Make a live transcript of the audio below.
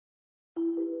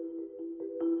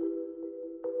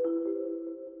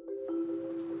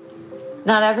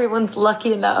Not everyone's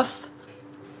lucky enough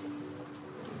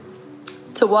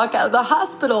to walk out of the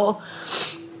hospital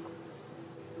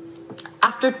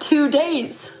after 2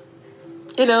 days,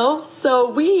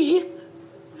 So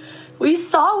we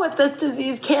saw what this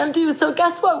disease can do. So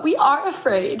guess what? We are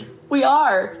afraid. We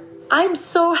are. I'm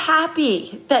so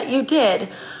happy that you did.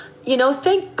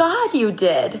 Thank God you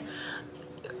did.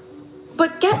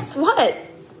 But guess what?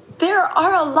 There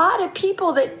are a lot of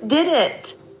people that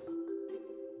didn't.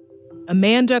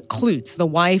 Amanda Kloots, the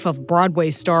wife of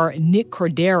Broadway star Nick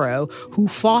Cordero, who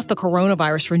fought the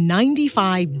coronavirus for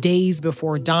 95 days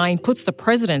before dying, puts the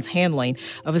president's handling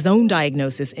of his own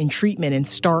diagnosis and treatment in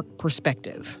stark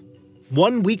perspective.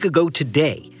 1 week ago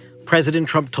today, President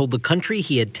Trump told the country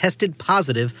he had tested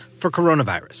positive for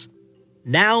coronavirus.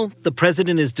 Now, the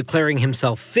president is declaring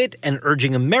himself fit and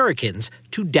urging Americans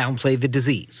to downplay the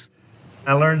disease.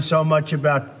 I learned so much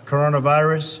about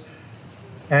coronavirus.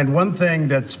 And one thing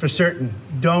that's for certain,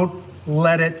 don't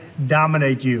let it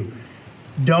dominate you.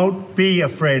 Don't be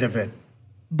afraid of it.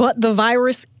 But the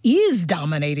virus is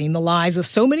dominating the lives of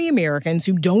so many Americans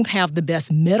who don't have the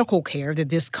best medical care that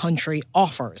this country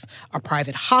offers. A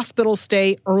private hospital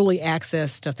stay, early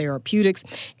access to therapeutics,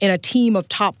 and a team of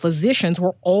top physicians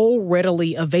were all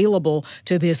readily available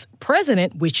to this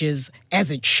president, which is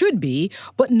as it should be,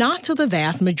 but not to the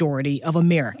vast majority of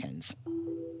Americans.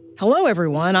 Hello,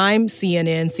 everyone. I'm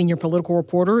CNN senior political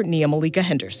reporter Nia Malika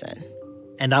Henderson.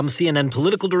 And I'm CNN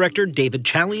political director David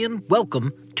Chalian.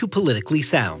 Welcome to Politically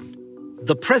Sound.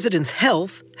 The president's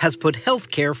health has put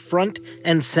health care front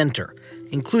and center,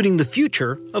 including the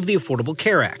future of the Affordable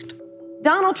Care Act.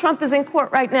 Donald Trump is in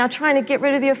court right now trying to get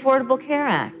rid of the Affordable Care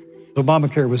Act.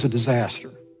 Obamacare was a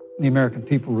disaster. The American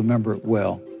people remember it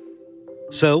well.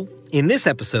 So, in this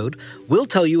episode, we'll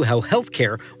tell you how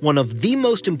healthcare, one of the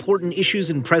most important issues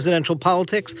in presidential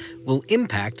politics, will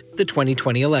impact the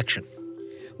 2020 election.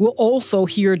 We'll also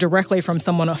hear directly from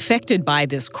someone affected by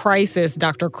this crisis,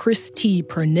 Dr. Christy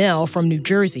Purnell from New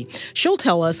Jersey. She'll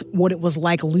tell us what it was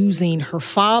like losing her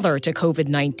father to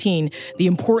COVID-19, the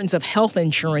importance of health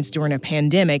insurance during a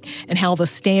pandemic, and how the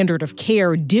standard of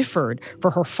care differed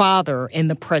for her father and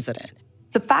the president.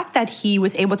 The fact that he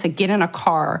was able to get in a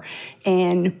car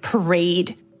and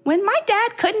parade when my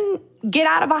dad couldn't get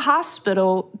out of a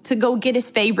hospital to go get his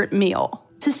favorite meal.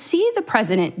 To see the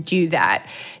president do that,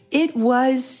 it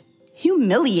was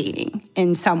humiliating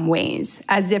in some ways,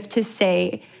 as if to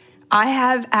say, I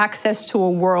have access to a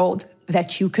world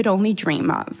that you could only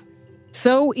dream of.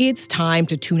 So it's time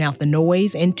to tune out the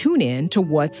noise and tune in to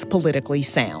what's politically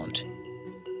sound.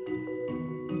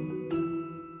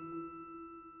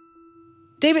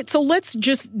 David, so let's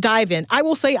just dive in. I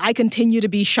will say I continue to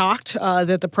be shocked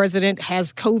that the president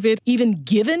has COVID. Even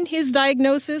given his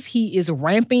diagnosis, he is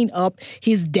ramping up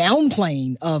his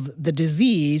downplaying of the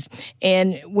disease.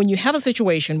 And when you have a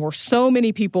situation where so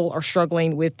many people are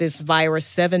struggling with this virus,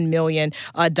 7 million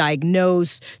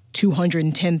diagnosed,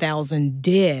 210,000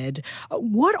 dead,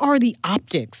 what are the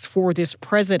optics for this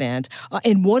president,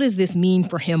 and what does this mean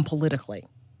for him politically?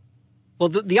 Well,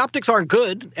 the optics aren't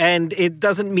good, and it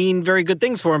doesn't mean very good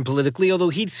things for him politically, although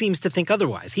he seems to think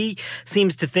otherwise. He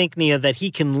seems to think, Nia, that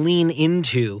he can lean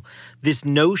into this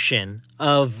notion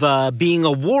of being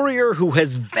a warrior who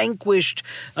has vanquished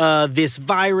this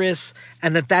virus,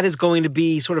 and that is going to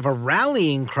be sort of a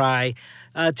rallying cry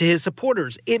to his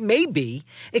supporters. It may be,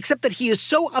 except that he is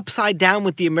so upside down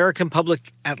with the American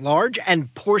public at large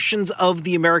and portions of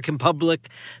the American public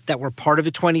that were part of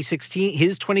his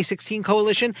 2016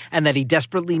 coalition, and that he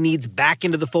desperately needs back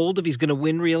into the fold if he's going to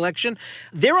win re-election.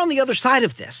 They're on the other side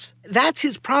of this. That's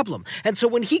his problem. And so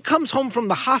when he comes home from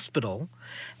the hospital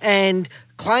and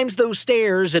climbs those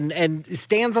stairs and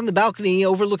stands on the balcony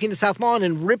overlooking the South Lawn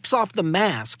and rips off the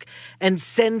mask and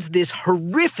sends this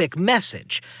horrific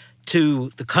message to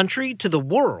the country, to the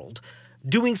world,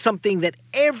 doing something that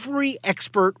every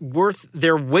expert worth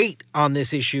their weight on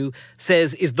this issue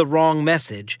says is the wrong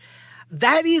message.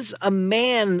 That is a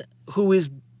man who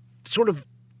is sort of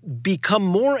become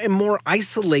more and more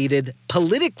isolated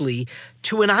politically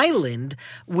to an island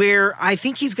where I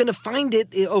think he's going to find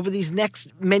it over these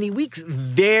next many weeks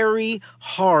very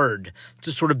hard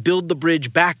to sort of build the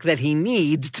bridge back that he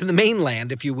needs to the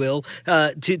mainland, if you will,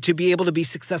 to be able to be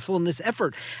successful in this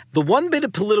effort. The one bit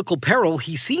of political peril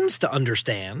he seems to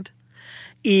understand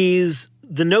is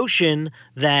the notion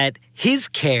that his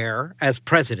care as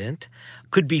president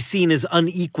could be seen as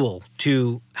unequal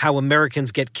to how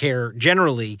Americans get care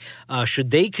generally should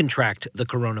they contract the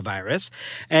coronavirus.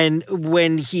 And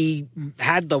when he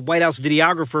had the White House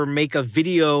videographer make a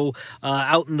video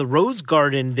out in the Rose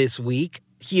Garden this week,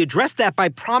 he addressed that by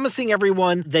promising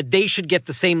everyone that they should get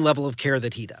the same level of care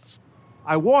that he does.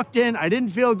 I walked in, I didn't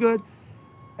feel good.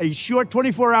 A short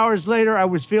 24 hours later, I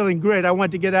was feeling great. I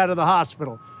wanted to get out of the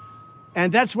hospital.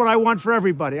 And that's what I want for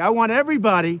everybody. I want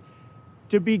everybody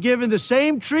to be given the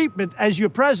same treatment as your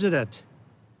president.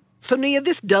 So, Nia,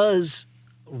 this does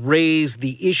raise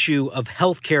the issue of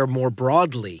healthcare more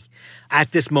broadly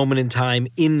at this moment in time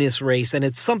in this race. And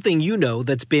it's something, you know,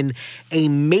 that's been a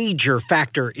major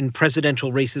factor in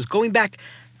presidential races going back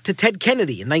to Ted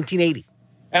Kennedy in 1980.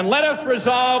 And let us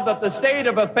resolve that the state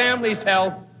of a family's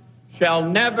health shall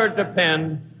never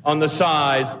depend on the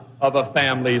size of a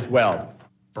family's wealth.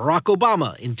 Barack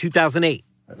Obama in 2008.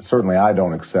 Certainly, I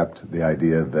don't accept the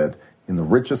idea that in the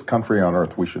richest country on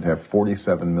earth, we should have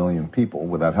 47 million people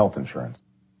without health insurance.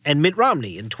 And Mitt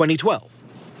Romney in 2012.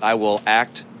 I will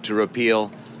act to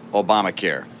repeal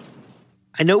Obamacare.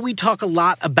 I know we talk a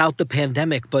lot about the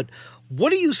pandemic, but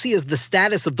what do you see as the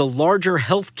status of the larger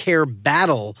healthcare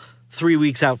battle 3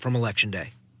 weeks out from Election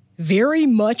Day? Very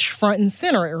much front and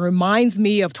center. It reminds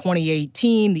me of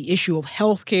 2018, the issue of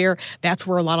health care. That's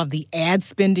where a lot of the ad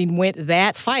spending went.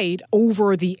 That fight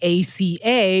over the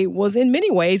ACA was in many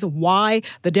ways why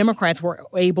the Democrats were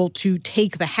able to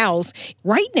take the House.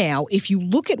 Right now, if you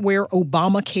look at where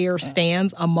Obamacare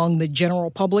stands among the general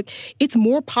public, it's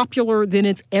more popular than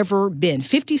it's ever been.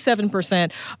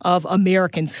 57% of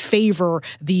Americans favor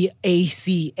the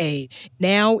ACA.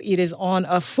 Now it is on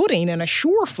a footing and a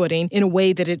sure footing in a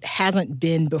way that it hasn't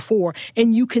been before.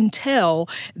 And you can tell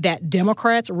that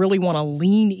Democrats really want to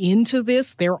lean into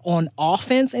this. They're on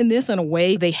offense in this in a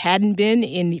way they hadn't been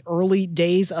in the early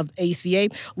days of ACA.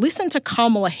 Listen to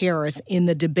Kamala Harris in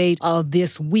the debate of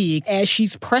this week as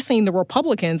she's pressing the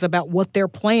Republicans about what their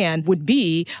plan would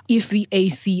be if the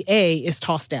ACA is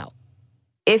tossed out.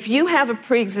 If you have a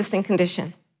pre-existing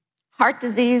condition, heart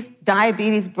disease,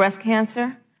 diabetes, breast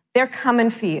cancer, they're coming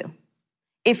for you.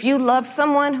 If you love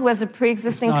someone who has a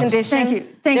pre-existing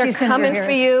condition, they're coming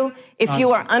for you. If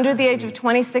you are under the age of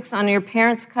 26 on your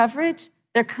parents' coverage,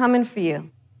 they're coming for you.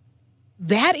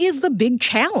 That is the big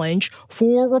challenge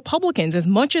for Republicans. As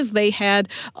much as they had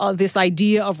this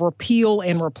idea of repeal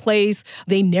and replace,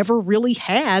 they never really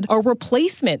had a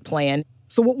replacement plan.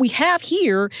 So what we have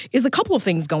here is a couple of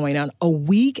things going on. A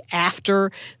week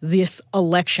after this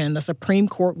election, the Supreme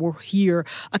Court will hear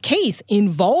a case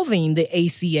involving the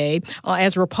ACA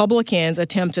as Republicans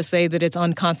attempt to say that it's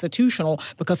unconstitutional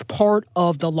because part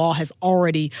of the law has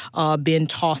already been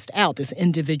tossed out, this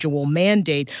individual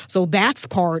mandate. So that's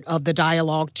part of the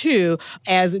dialogue, too,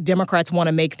 as Democrats want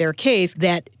to make their case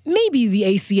that maybe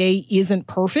the ACA isn't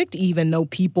perfect, even though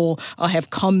people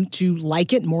have come to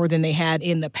like it more than they had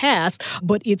in the past.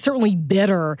 But it's certainly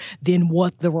better than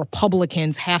what the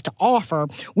Republicans have to offer,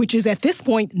 which is at this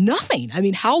point nothing. I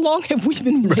mean, how long have we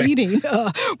been waiting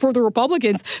for the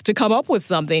Republicans to come up with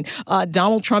something?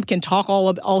 Donald Trump can talk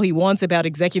all he wants about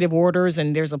executive orders,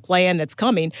 and there's a plan that's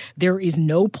coming. There is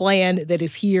no plan that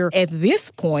is here at this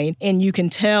point, and you can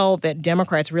tell that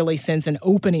Democrats really sense an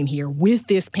opening here with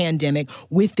this pandemic,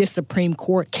 with this Supreme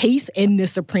Court case and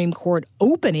this Supreme Court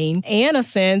opening, and a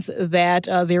sense that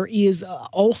there is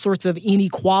all sorts of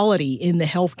inequality in the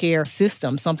healthcare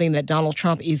system, something that Donald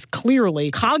Trump is clearly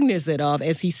cognizant of,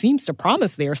 as he seems to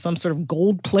promise there some sort of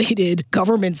gold-plated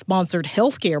government-sponsored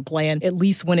healthcare plan, at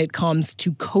least when it comes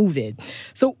to COVID.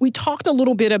 So we talked a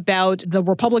little bit about the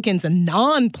Republicans'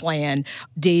 non-plan.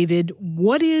 David,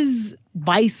 what is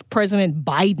Vice President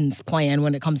Biden's plan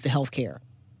when it comes to healthcare?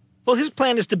 Well, his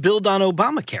plan is to build on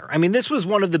Obamacare. I mean, this was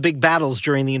one of the big battles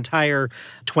during the entire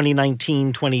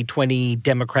 2019-2020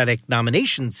 Democratic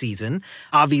nomination season.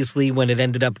 Obviously, when it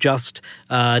ended up just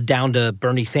down to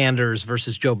Bernie Sanders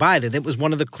versus Joe Biden, it was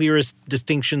one of the clearest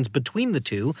distinctions between the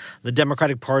two. The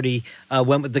Democratic Party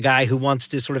went with the guy who wants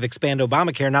to sort of expand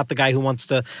Obamacare, not the guy who wants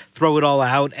to throw it all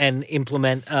out and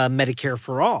implement Medicare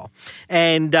for all.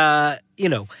 And,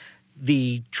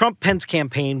 the Trump-Pence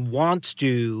campaign wants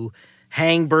to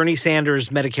hang Bernie Sanders'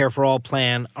 Medicare for All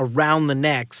plan around the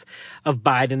necks of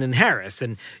Biden and Harris.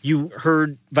 And you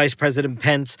heard Vice President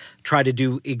Pence try to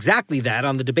do exactly that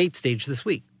on the debate stage this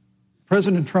week.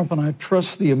 President Trump and I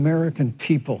trust the American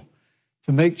people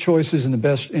to make choices in the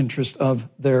best interest of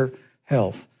their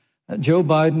health. Joe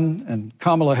Biden and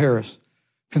Kamala Harris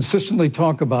consistently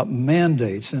talk about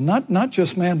mandates, and not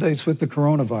just mandates with the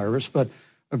coronavirus, but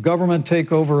a government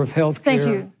takeover of health care.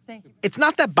 Thank you. It's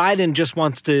not that Biden just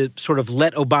wants to sort of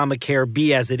let Obamacare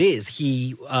be as it is.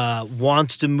 He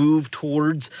wants to move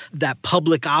towards that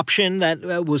public option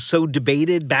that was so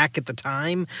debated back at the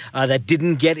time that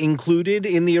didn't get included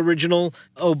in the original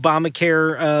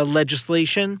Obamacare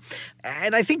legislation.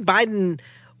 And I think Biden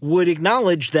would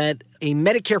acknowledge that a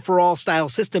Medicare for all style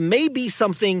system may be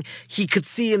something he could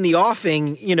see in the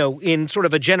offing, in sort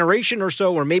of a generation or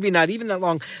so, or maybe not even that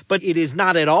long, but it is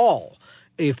not at all,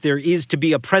 if there is to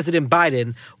be a President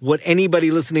Biden, what anybody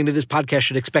listening to this podcast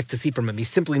should expect to see from him. He's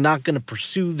simply not going to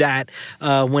pursue that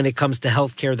when it comes to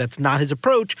health care. That's not his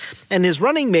approach. And his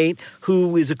running mate,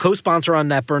 who is a co-sponsor on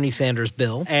that Bernie Sanders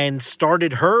bill and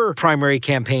started her primary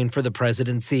campaign for the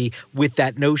presidency with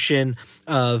that notion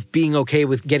of being okay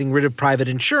with getting rid of private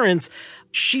insurance,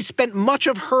 she spent much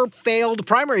of her failed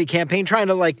primary campaign trying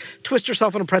to twist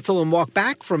herself in a pretzel and walk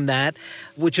back from that,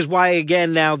 which is why,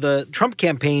 again, now the Trump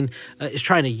campaign is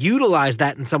trying to utilize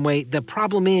that in some way. The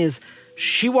problem is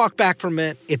she walked back from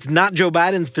it. It's not Joe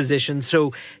Biden's position.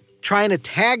 So trying to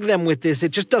tag them with this,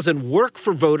 it just doesn't work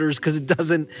for voters because it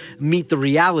doesn't meet the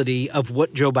reality of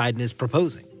what Joe Biden is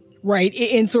proposing. Right.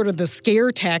 And sort of the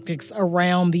scare tactics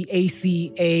around the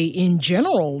ACA in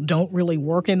general don't really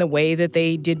work in the way that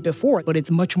they did before. But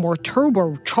it's much more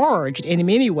turbocharged in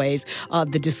many ways,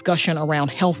 the discussion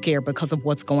around healthcare because of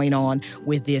what's going on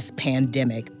with this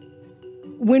pandemic.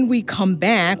 When we come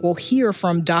back, we'll hear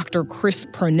from Dr. Chris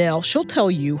Purnell. She'll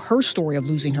tell you her story of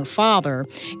losing her father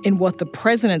and what the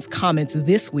president's comments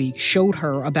this week showed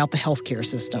her about the healthcare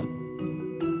system.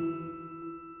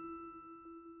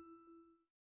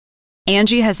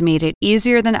 Angie has made it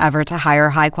easier than ever to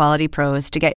hire high-quality pros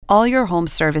to get all your home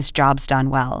service jobs done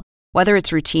well. Whether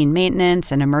it's routine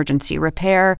maintenance, an emergency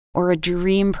repair, or a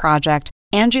dream project,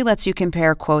 Angie lets you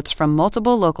compare quotes from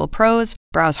multiple local pros,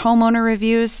 browse homeowner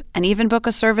reviews, and even book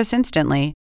a service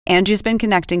instantly. Angie's been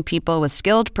connecting people with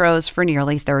skilled pros for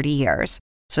nearly 30 years.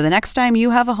 So the next time you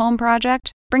have a home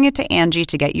project, bring it to Angie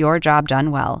to get your job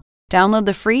done well. Download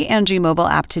the free Angie mobile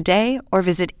app today or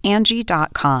visit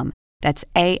Angie.com. That's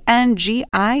ANGI.com.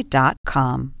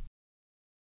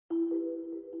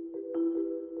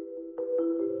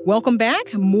 Welcome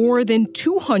back. More than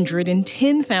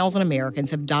 210,000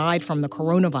 Americans have died from the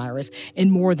coronavirus,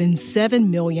 and more than 7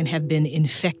 million have been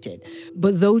infected.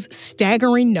 But those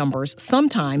staggering numbers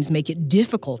sometimes make it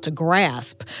difficult to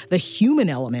grasp the human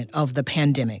element of the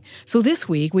pandemic. So this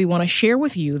week, we want to share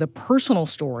with you the personal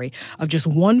story of just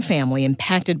one family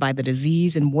impacted by the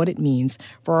disease and what it means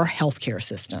for our healthcare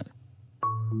system.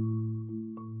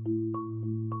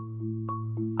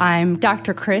 I'm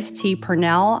Dr. Chris T.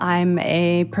 Purnell. I'm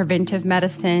a preventive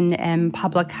medicine and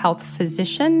public health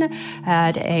physician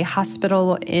at a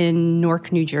hospital in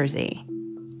Newark, New Jersey.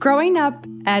 Growing up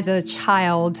as a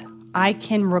child, I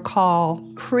can recall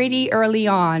pretty early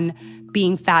on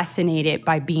being fascinated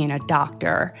by being a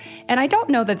doctor. And I don't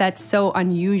know that that's so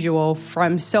unusual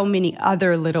from so many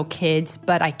other little kids,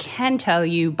 but I can tell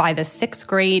you by the 6th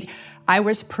grade, I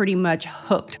was pretty much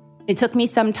hooked. It took me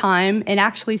some time and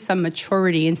actually some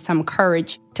maturity and some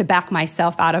courage to back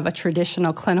myself out of a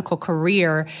traditional clinical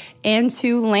career and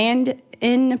to land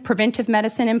in preventive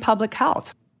medicine and public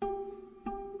health.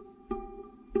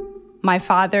 My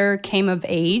father came of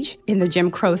age in the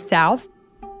Jim Crow South.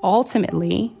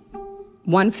 Ultimately,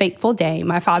 one fateful day,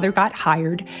 my father got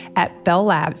hired at Bell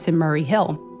Labs in Murray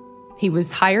Hill. He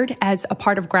was hired as a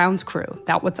part of grounds crew.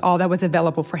 That was all that was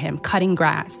available for him, cutting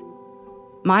grass.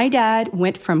 My dad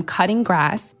went from cutting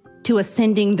grass to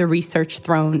ascending the research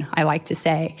throne, I like to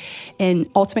say. And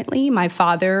ultimately, my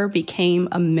father became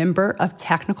a member of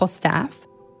technical staff.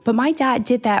 But my dad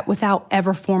did that without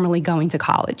ever formally going to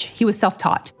college. He was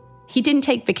self-taught. He didn't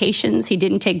take vacations. He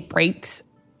didn't take breaks.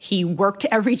 He worked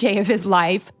every day of his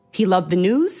life. He loved the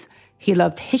news. He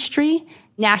loved history,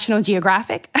 National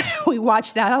Geographic. We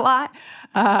watched that a lot.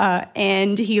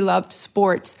 And he loved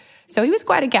sports. So he was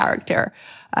quite a character.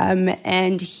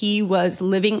 And he was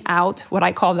living out what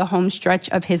I call the home stretch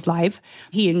of his life.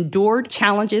 He endured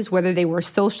challenges, whether they were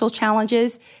social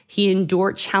challenges. He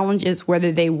endured challenges,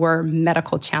 whether they were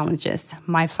medical challenges.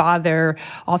 My father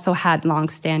also had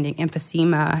longstanding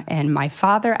emphysema, and my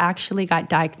father actually got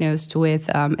diagnosed with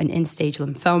an end-stage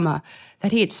lymphoma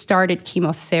that he had started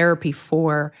chemotherapy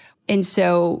for. And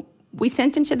so we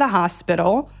sent him to the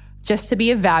hospital just to be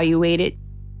evaluated.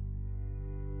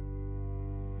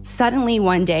 Suddenly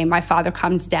one day, my father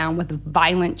comes down with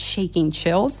violent shaking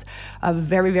chills, a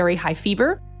very, very high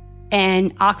fever,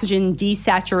 and oxygen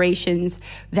desaturations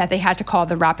that they had to call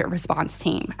the rapid response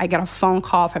team. I get a phone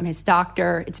call from his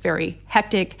doctor. It's very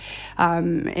hectic.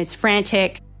 It's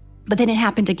frantic. But then it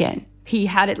happened again. He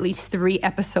had at least 3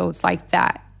 episodes like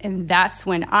that. And that's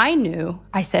when I knew,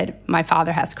 I said, my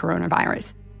father has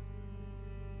coronavirus.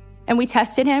 And we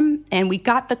tested him, and we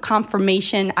got the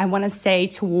confirmation, I want to say,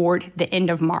 toward the end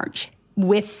of March.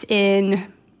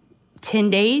 Within 10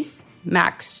 days,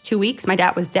 max 2 weeks, my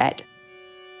dad was dead.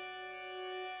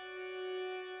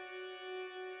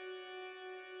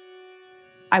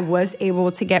 I was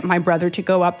able to get my brother to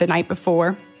go up the night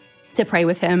before to pray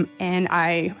with him. And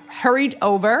I hurried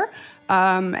over.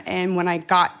 And when I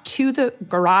got to the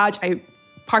garage, I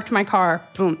parked my car.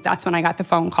 Boom, that's when I got the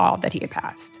phone call that he had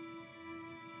passed.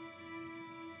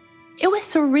 It was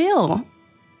surreal.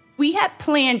 We had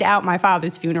planned out my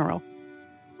father's funeral.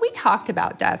 We talked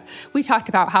about death. We talked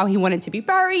about how he wanted to be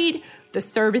buried, the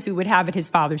service we would have at his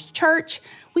father's church.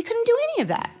 We couldn't do any of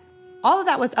that. All of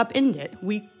that was upended.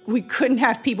 We couldn't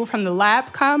have people from the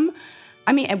lab come.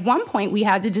 I mean, at one point, we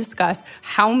had to discuss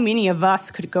how many of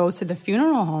us could go to the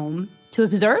funeral home to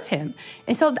observe him.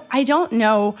 And so I don't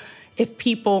know if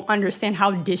people understand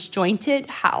how disjointed,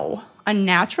 how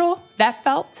unnatural that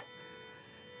felt.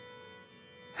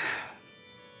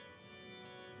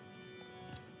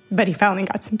 But he finally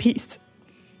got some peace.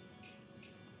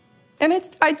 And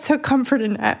I took comfort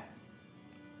in that.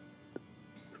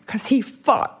 Because he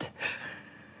fought.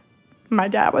 My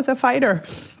dad was a fighter.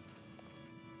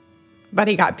 But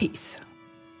he got peace.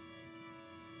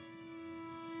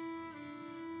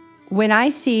 When I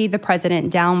see the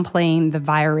president downplaying the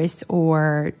virus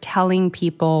or telling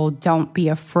people don't be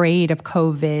afraid of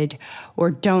COVID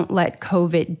or don't let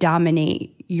COVID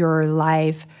dominate your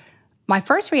life, my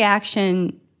first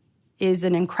reaction is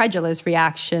an incredulous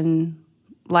reaction.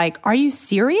 Like, are you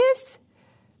serious?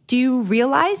 Do you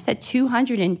realize that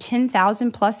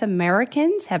 210,000 plus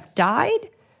Americans have died?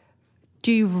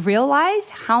 Do you realize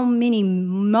how many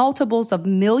multiples of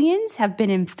millions have been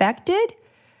infected?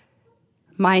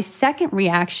 My second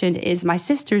reaction is my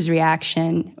sister's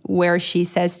reaction, where she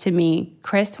says to me,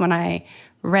 Chris, when I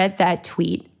read that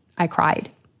tweet, I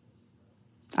cried.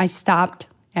 I stopped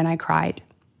and I cried.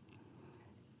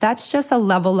 That's just a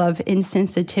level of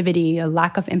insensitivity, a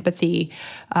lack of empathy,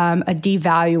 a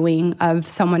devaluing of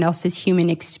someone else's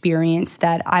human experience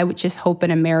that I would just hope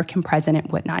an American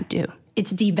president would not do.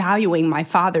 It's devaluing my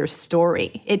father's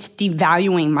story. It's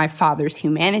devaluing my father's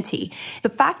humanity. The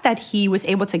fact that he was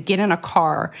able to get in a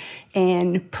car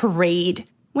and parade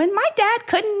when my dad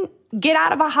couldn't get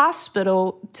out of a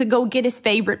hospital to go get his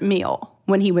favorite meal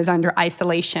when he was under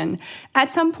isolation.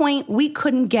 At some point, we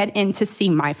couldn't get in to see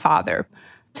my father.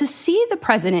 To see the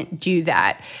president do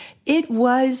that, it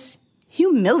was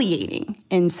humiliating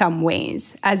in some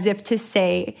ways, as if to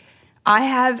say, I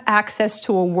have access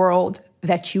to a world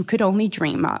that you could only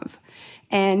dream of.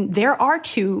 And there are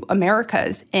two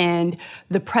Americas, and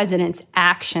the president's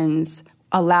actions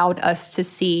allowed us to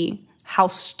see how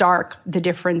stark the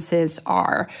differences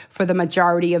are for the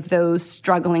majority of those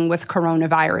struggling with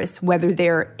coronavirus, whether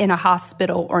they're in a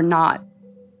hospital or not.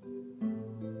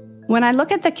 When I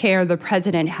look at the care the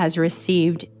president has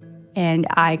received and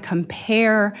I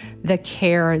compare the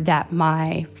care that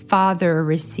my father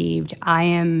received, I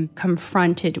am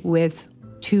confronted with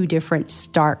two different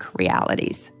stark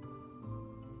realities.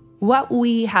 What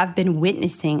we have been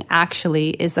witnessing actually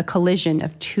is a collision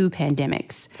of two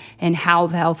pandemics and how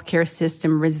the healthcare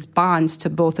system responds to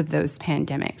both of those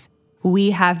pandemics.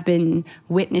 We have been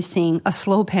witnessing a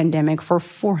slow pandemic for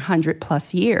 400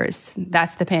 plus years.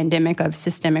 That's the pandemic of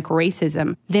systemic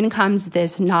racism. Then comes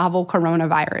this novel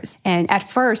coronavirus. And at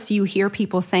first you hear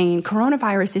people saying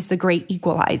coronavirus is the great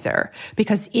equalizer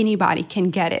because anybody can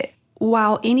get it.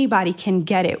 While anybody can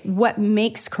get it, what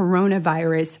makes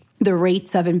coronavirus the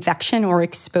rates of infection or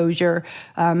exposure,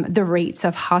 the rates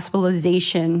of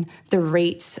hospitalization, the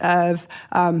rates of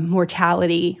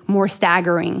mortality more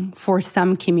staggering for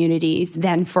some communities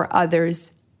than for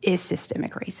others is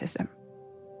systemic racism.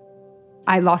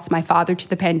 I lost my father to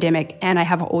the pandemic, and I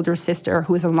have an older sister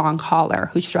who is a long hauler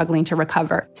who's struggling to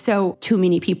recover. So too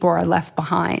many people are left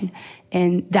behind.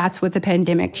 And that's what the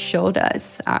pandemic showed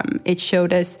us. It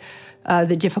showed us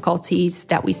the difficulties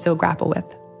that we still grapple with.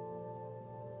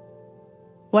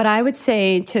 What I would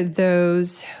say to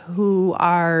those who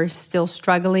are still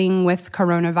struggling with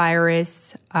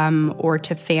coronavirus, or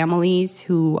to families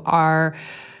who are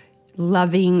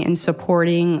loving and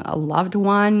supporting a loved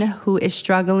one who is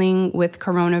struggling with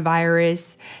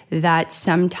coronavirus, that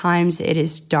sometimes it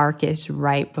is darkest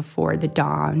right before the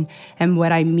dawn. And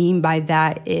what I mean by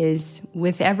that is,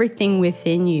 with everything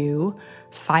within you,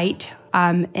 fight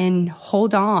and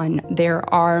hold on. There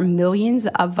are millions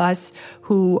of us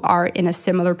who are in a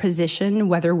similar position,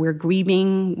 whether we're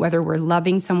grieving, whether we're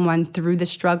loving someone through the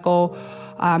struggle.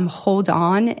 Hold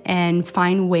on and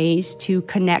find ways to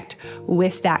connect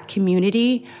with that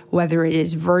community, whether it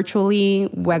is virtually,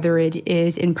 whether it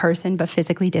is in person but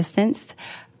physically distanced.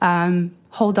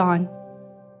 Hold on.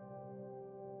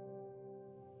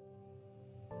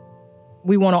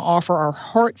 We want to offer our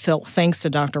heartfelt thanks to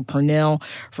Dr. Purnell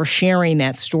for sharing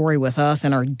that story with us,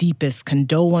 and our deepest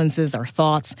condolences, our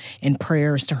thoughts, and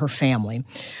prayers to her family.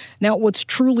 Now, what's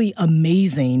truly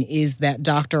amazing is that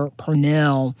Dr.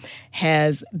 Purnell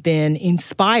has been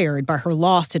inspired by her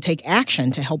loss to take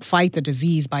action to help fight the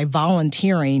disease by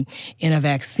volunteering in a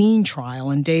vaccine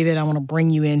trial. And David, I want to bring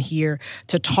you in here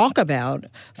to talk about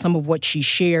some of what she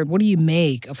shared. What do you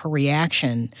make of her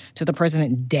reaction to the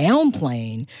president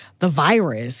downplaying the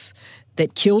virus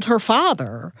that killed her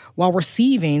father while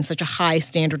receiving such a high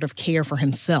standard of care for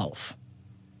himself?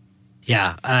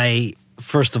 Yeah, I,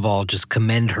 first of all, just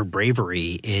commend her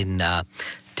bravery in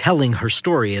telling her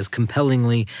story as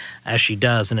compellingly as she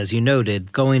does. And as you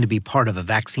noted, going to be part of a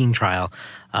vaccine trial,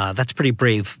 that's pretty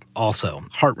brave also,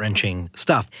 heart-wrenching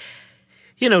stuff.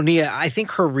 You know, Nia, I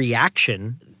think her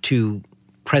reaction to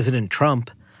President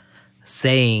Trump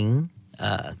saying,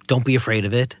 don't be afraid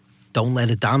of it, don't let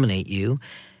it dominate you,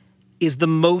 is the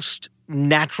most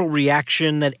natural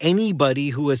reaction that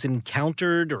anybody who has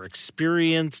encountered or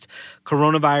experienced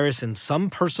coronavirus in some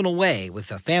personal way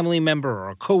with a family member or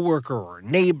a coworker or a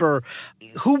neighbor,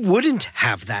 who wouldn't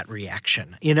have that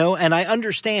reaction, you know? And I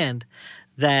understand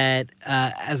that,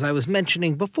 as I was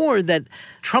mentioning before, that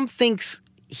Trump thinks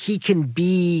he can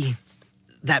be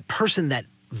that person that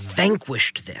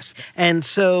vanquished this. And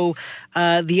so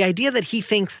the idea that he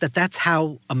thinks that that's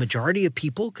how a majority of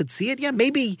people could see it, yeah,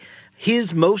 maybe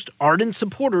his most ardent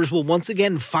supporters will once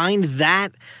again find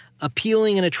that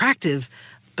appealing and attractive.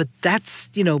 But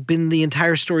that's, you know, been the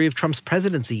entire story of Trump's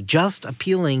presidency, just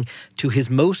appealing to his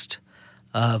most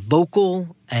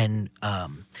vocal and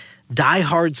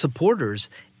diehard supporters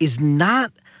is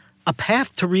not a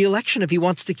path to re-election if he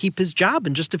wants to keep his job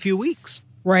in just a few weeks.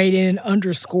 Right, and it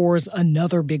underscores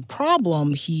another big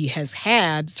problem he has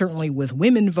had, certainly with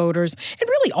women voters, and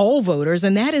really all voters,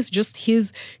 and that is just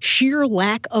his sheer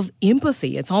lack of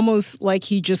empathy. It's almost like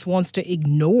he just wants to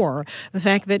ignore the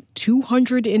fact that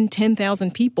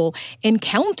 210,000 people and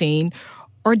counting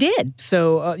are dead.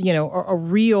 So, a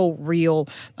real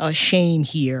shame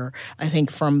here, I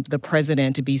think, from the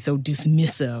president to be so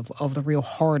dismissive of the real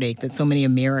heartache that so many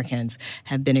Americans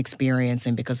have been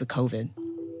experiencing because of COVID.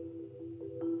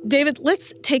 David,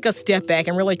 let's take a step back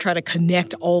and really try to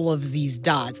connect all of these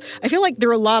dots. I feel like there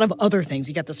are a lot of other things.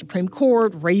 You got the Supreme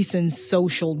Court, race and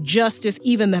social justice,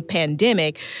 even the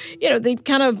pandemic. You know, they've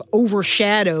kind of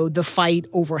overshadowed the fight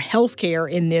over health care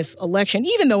in this election,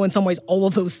 even though in some ways all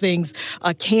of those things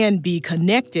can be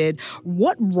connected.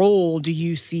 What role do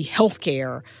you see health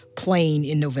care playing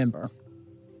in November?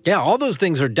 Yeah, all those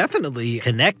things are definitely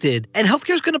connected, and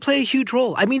healthcare is going to play a huge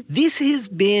role. I mean, this has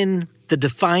been the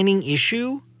defining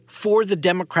issue for the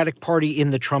Democratic Party in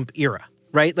the Trump era,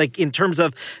 right? Like in terms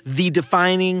of the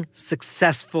defining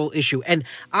successful issue. And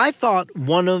I thought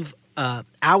one of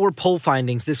our poll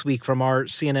findings this week from our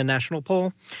CNN national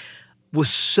poll was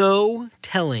so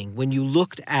telling when you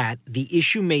looked at the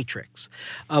issue matrix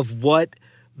of what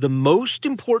the most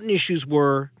important issues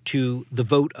were to the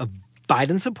vote of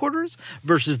Biden supporters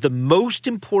versus the most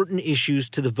important issues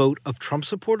to the vote of Trump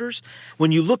supporters.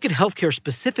 When you look at healthcare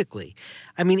specifically,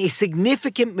 I mean, a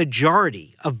significant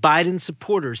majority of Biden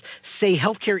supporters say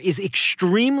healthcare is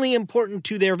extremely important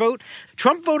to their vote.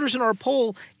 Trump voters in our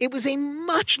poll, it was a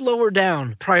much lower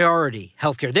down priority,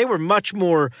 healthcare. They were much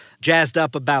more jazzed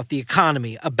up about the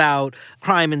economy, about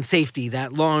crime and safety,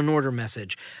 that law and order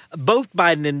message. Both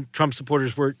Biden and Trump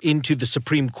supporters were into the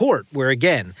Supreme Court, where,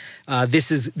 again,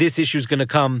 this issue is going to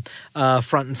come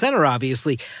front and center,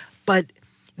 obviously. But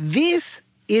this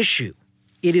issue,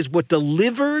 it is what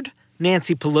delivered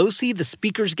Nancy Pelosi the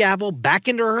speaker's gavel back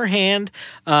into her hand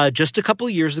just a couple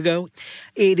of years ago.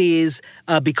 It is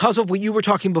because of what you were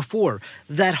talking before,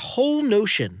 that whole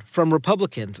notion from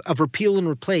Republicans of repeal and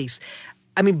replace.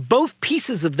 I mean, both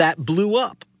pieces of that blew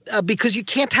up. Because you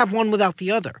can't have one without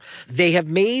the other. They have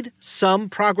made some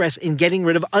progress in getting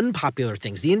rid of unpopular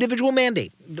things. The individual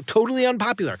mandate, totally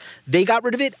unpopular. They got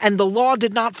rid of it, and the law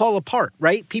did not fall apart,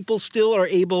 right? People still are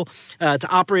able to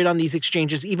operate on these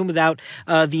exchanges even without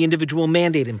the individual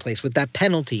mandate in place, with that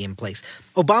penalty in place.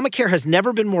 Obamacare has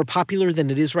never been more popular than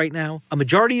it is right now. A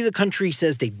majority of the country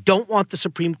says they don't want the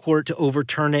Supreme Court to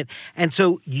overturn it. And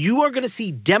so you are going to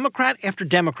see Democrat after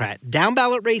Democrat, down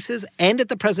ballot races and at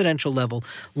the presidential level,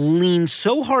 lean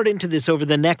so hard into this over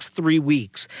the next 3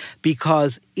 weeks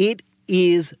because it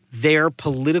is their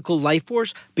political life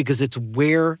force, because it's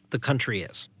where the country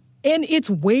is. And it's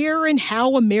where and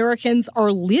how Americans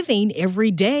are living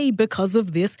every day because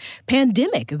of this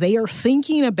pandemic. They are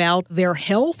thinking about their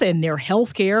health and their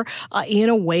health care in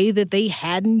a way that they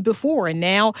hadn't before. And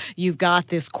now you've got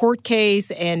this court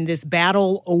case and this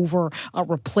battle over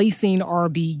replacing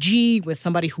RBG with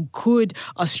somebody who could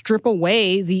strip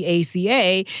away the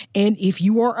ACA. And if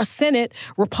you are a Senate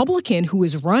Republican who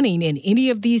is running in any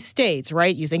of these states,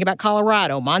 right? You think about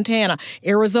Colorado, Montana,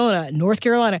 Arizona, North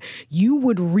Carolina, you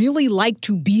would really like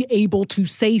to be able to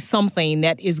say something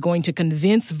that is going to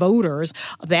convince voters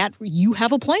that you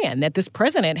have a plan, that this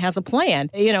president has a plan.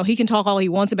 You know, he can talk all he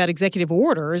wants about executive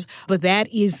orders, but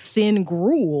that is thin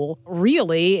gruel,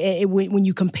 really, when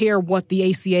you compare what the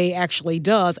ACA actually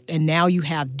does. And now you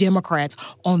have Democrats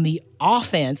on the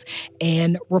offense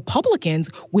and Republicans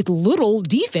with little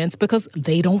defense because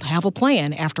they don't have a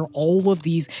plan after all of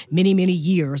these many, many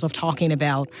years of talking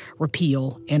about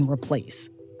repeal and replace.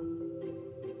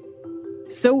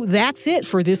 So that's it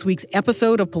for this week's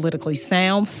episode of Politically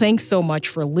Sound. Thanks so much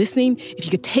for listening. If you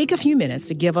could take a few minutes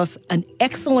to give us an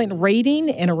excellent rating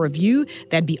and a review,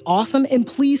 that'd be awesome. And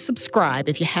please subscribe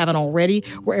if you haven't already,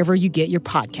 wherever you get your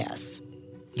podcasts.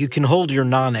 You can hold your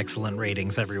non-excellent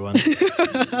ratings, everyone.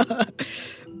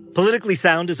 Politically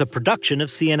Sound is a production of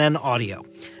CNN Audio.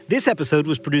 This episode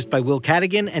was produced by Will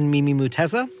Cadigan and Mimi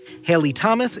Muteza. Haley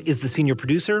Thomas is the senior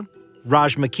producer.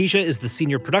 Raj Makisha is the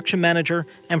senior production manager,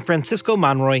 and Francisco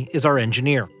Monroy is our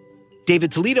engineer.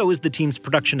 David Toledo is the team's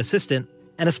production assistant,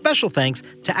 and a special thanks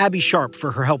to Abby Sharp for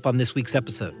her help on this week's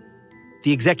episode.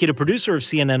 The executive producer of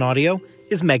CNN Audio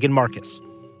is Megan Marcus.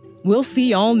 We'll see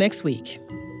y'all next week.